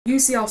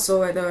UCL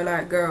saw it, they were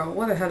like, girl,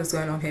 what the hell is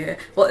going on here?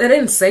 Well, they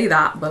didn't say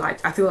that, but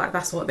like, I feel like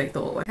that's what they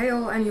thought. Hey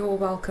all, and you're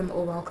welcome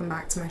or welcome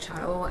back to my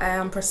channel.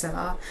 I'm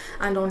Priscilla,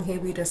 and on here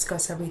we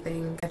discuss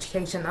everything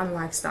education and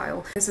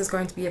lifestyle. This is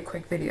going to be a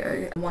quick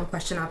video. One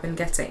question I've been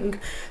getting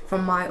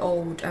from my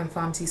old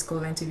pharmacy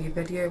school interview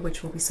video,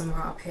 which will be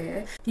somewhere up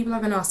here. People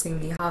have been asking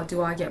me, how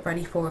do I get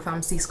ready for a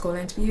pharmacy school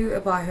interview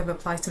if I have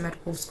applied to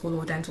medical school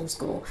or dental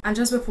school? And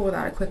just before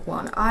that, a quick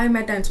one. I'm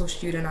a dental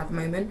student at the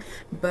moment,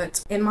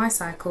 but in my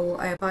cycle,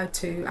 I applied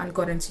to and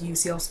got into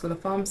UCL School of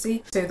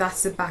Pharmacy. So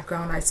that's the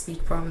background I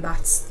speak from,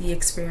 that's the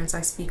experience I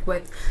speak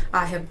with.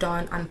 I have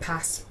done and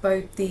passed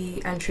both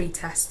the entry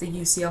test, the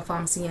UCL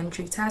Pharmacy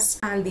entry test,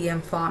 and the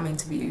MPharm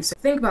interview. So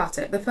think about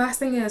it. The first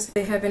thing is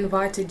they have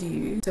invited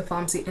you to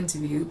pharmacy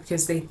interview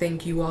because they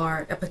think you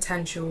are a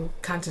potential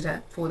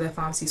candidate for their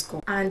pharmacy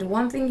school. And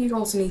one thing you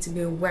also need to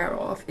be aware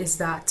of is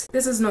that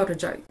this is not a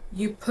joke.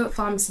 You put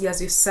pharmacy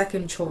as your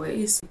second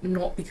choice,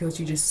 not because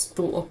you just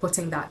thought of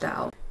putting that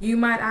down. You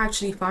might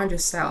actually find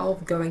yourself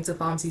going to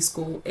pharmacy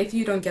school if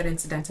you don't get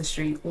into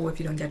dentistry or if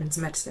you don't get into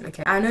medicine,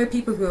 okay? I know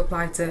people who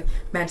applied to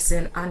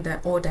medicine and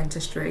or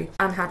dentistry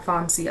and had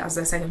pharmacy as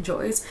their second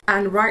choice,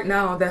 and right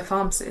now they're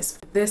pharmacists.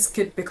 This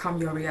could become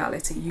your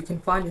reality. You can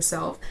find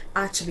yourself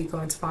actually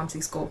going to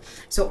pharmacy school.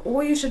 So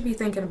all you should be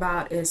thinking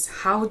about is,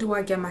 how do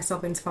I get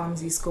myself into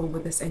pharmacy school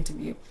with this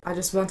interview? I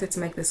just wanted to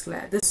make this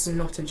clear. This is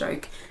not a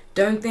joke.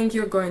 Don't think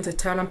you're going to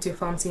turn up to your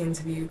pharmacy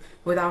interview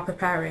without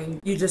preparing.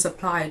 You just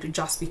applied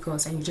just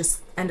because, and you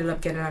just ended up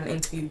getting an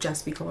interview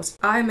just because.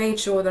 I made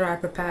sure that I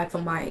prepared for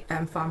my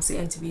pharmacy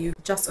interview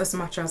just as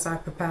much as I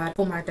prepared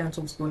for my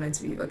dental school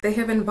interview. They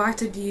have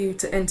invited you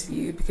to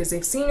interview because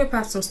they've seen your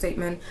personal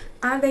statement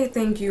and they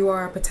think you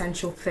are a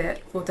potential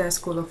fit for their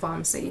school of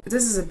pharmacy.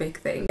 This is a big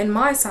thing. In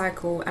my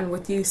cycle and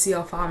with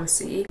UCL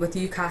Pharmacy, with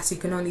UCAS, you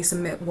can only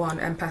submit one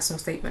personal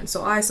statement.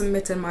 So I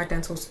submitted my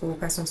dental school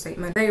personal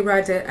statement. They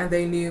read it and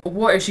they knew,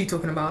 what is she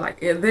talking about? Like,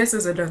 this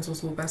is a dental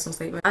school personal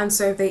statement. And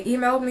so they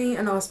emailed me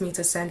and asked me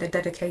to send a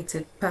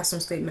dedicated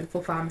personal statement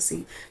for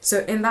pharmacy.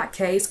 So in that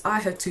case, I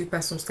had two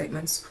personal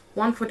statements,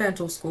 one for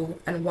dental school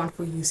and one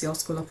for UCL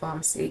School of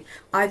Pharmacy.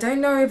 I don't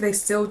know if they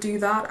still do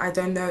that. I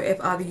don't know if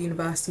other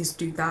universities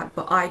do that,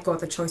 but I got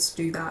the choice to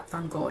do that,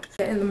 thank God.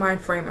 Get in the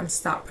mind frame and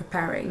start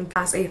preparing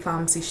as a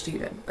pharmacy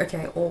student,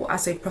 okay, or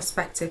as a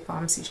prospective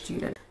pharmacy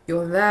student.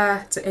 You're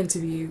there to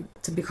interview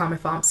to become a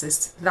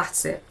pharmacist.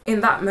 That's it.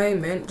 In that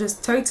moment,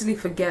 just totally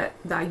forget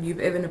that you've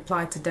even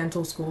applied to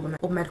dental school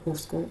or medical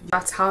school.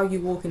 That's how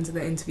you walk into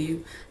the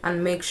interview,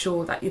 and make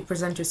sure that you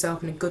present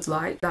yourself in a good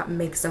light that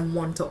makes them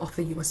want to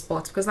offer you a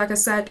spot. Because like I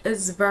said,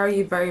 it's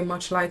very, very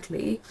much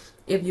likely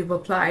if you've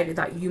applied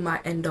that you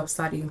might end up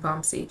studying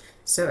pharmacy.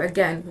 So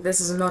again,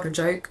 this is not a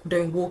joke.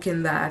 Don't walk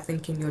in there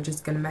thinking you're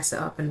just gonna mess it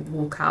up and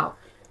walk out.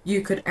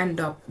 This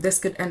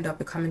could end up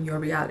becoming your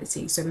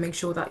reality. So make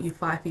sure that you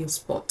fight for your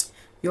spot.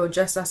 You're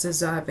just as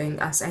deserving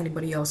as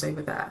anybody else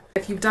over there.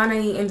 If you've done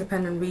any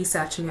independent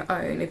research on your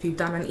own, if you've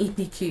done an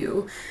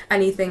EPQ,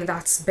 anything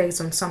that's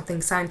based on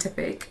something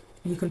scientific,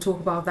 you can talk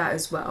about that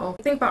as well.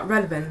 Think about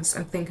relevance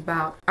and think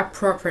about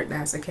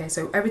appropriateness, okay?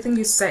 So everything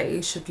you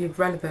say should be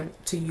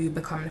relevant to you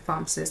becoming a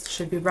pharmacist,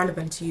 should be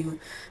relevant to you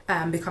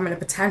becoming a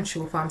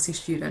potential pharmacy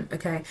student,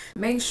 okay?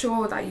 Make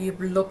sure that you've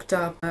looked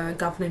up a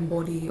governing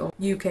body or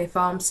UK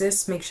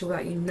pharmacists. Make sure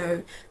that you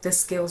know the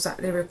skills that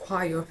they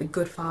require of a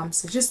good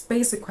pharmacist. Just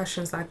basic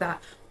questions like that.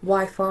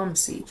 Why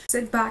pharmacy?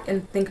 Sit back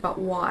and think about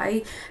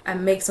why,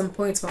 and make some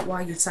points about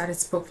why you decided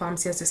to put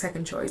pharmacy as your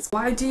second choice.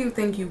 Why do you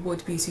think you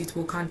would be a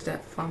suitable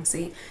candidate for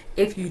pharmacy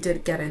if you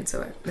did get into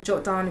it?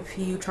 Jot down a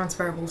few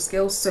transferable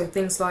skills, so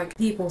things like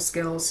people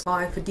skills,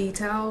 eye for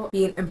detail,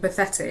 being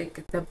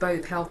empathetic. They're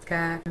both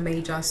healthcare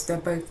majors. They're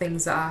both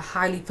things that are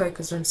highly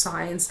focused on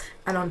science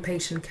and on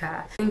patient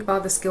care. Think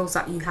about the skills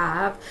that you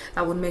have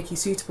that would make you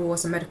suitable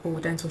as a medical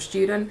or dental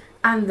student,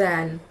 and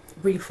then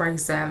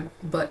rephrase them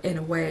but in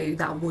a way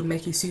that would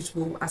make you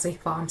suitable as a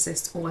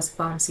pharmacist or as a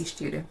pharmacy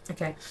student,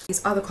 okay?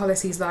 These other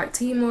qualities like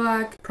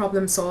teamwork,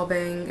 problem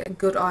solving,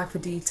 good eye for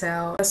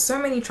detail. There's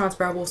so many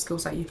transferable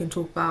skills that you can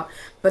talk about,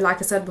 but like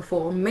I said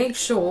before, make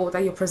sure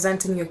that you're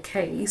presenting your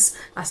case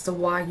as to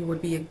why you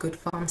would be a good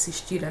pharmacy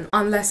student.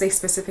 Unless they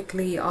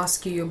specifically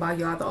ask you about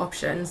your other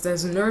options,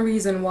 there's no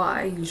reason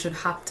why you should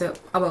have to,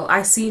 well,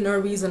 I see no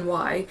reason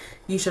why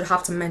you should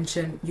have to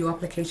mention your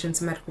application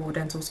to medical or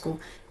dental school.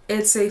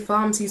 It's a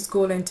pharmacy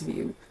school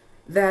interview.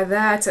 They're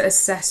there to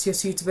assess your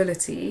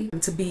suitability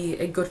to be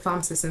a good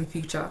pharmacist in the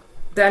future.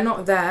 They're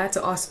not there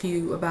to ask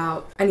you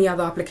about any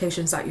other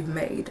applications that you've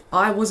made.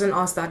 I wasn't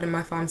asked that in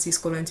my pharmacy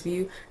school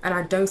interview, and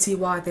I don't see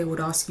why they would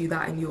ask you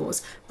that in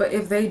yours. But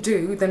if they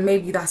do, then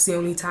maybe that's the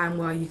only time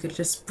where you could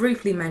just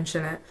briefly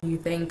mention it. You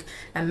think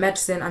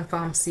medicine and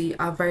pharmacy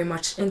are very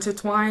much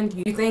intertwined.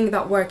 You think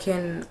that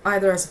working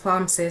either as a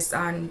pharmacist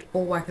and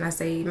or working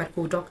as a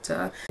medical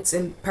doctor, it's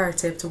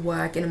imperative to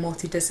work in a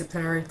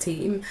multidisciplinary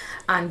team,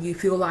 and you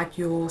feel like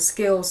your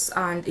skills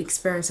and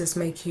experiences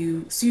make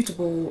you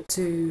suitable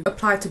to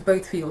apply to both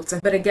both fields.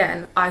 But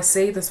again, I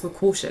say this with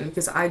caution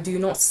because I do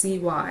not see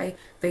why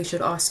they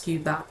should ask you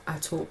that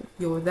at all.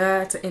 You're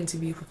there to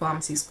interview for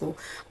pharmacy school.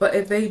 But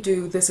if they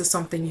do, this is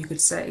something you could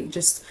say.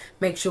 Just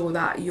make sure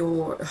that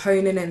you're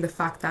honing in the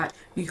fact that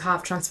you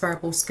have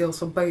transferable skills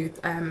for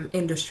both not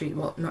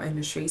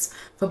industries,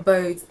 for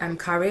both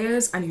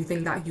careers, and you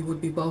think that you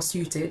would be well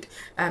suited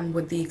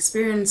with the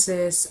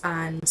experiences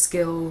and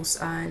skills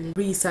and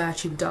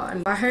research you've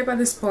done. I hope at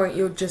this point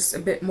you're just a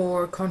bit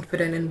more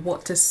confident in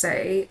what to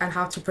say and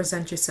how to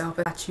present yourself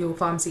at your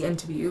pharmacy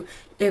interview,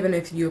 even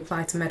if you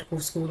apply to medical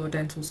school or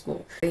dental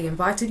school. They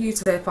invited you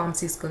to their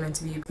pharmacy school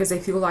interview because they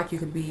feel like you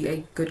could be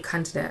a good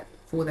candidate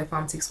for their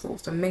pharmacy school.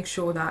 So make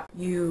sure that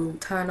you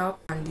turn up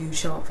and you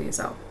show up for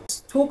yourself.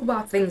 Talk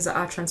about things that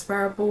are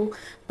transferable,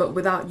 but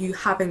without you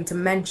having to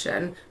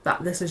mention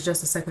that this is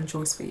just a second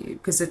choice for you,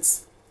 because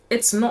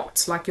it's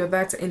not like you're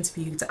there to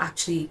interview to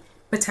actually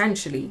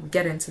potentially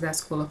get into their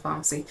school of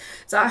pharmacy.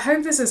 So I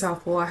hope this is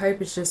helpful. I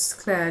hope it's just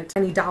cleared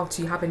any doubts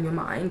you have in your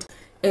mind.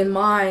 In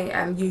my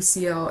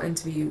UCL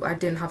interview, I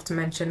didn't have to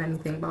mention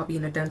anything about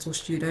being a dental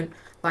student.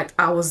 Like,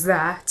 I was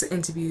there to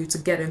interview to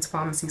get into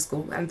pharmacy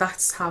school, and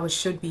that's how it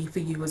should be for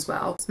you as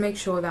well. Just make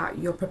sure that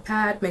you're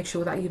prepared, make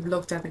sure that you've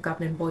looked at the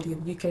governing body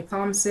of UK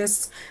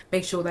pharmacists,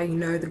 make sure that you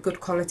know the good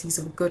qualities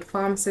of a good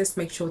pharmacist,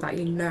 make sure that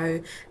you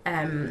know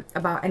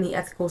about any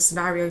ethical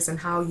scenarios and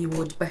how you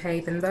would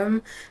behave in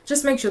them.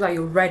 Just make sure that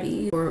you're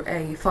ready for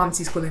a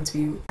pharmacy school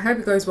interview. I hope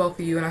it goes well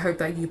for you, and I hope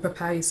that you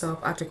prepare yourself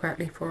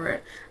adequately for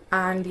it.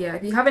 And yeah,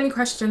 if you have any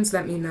questions,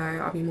 let me know.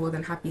 I'll be more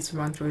than happy to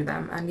run through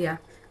them. And yeah,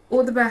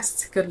 all the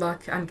best, good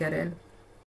luck, and get in.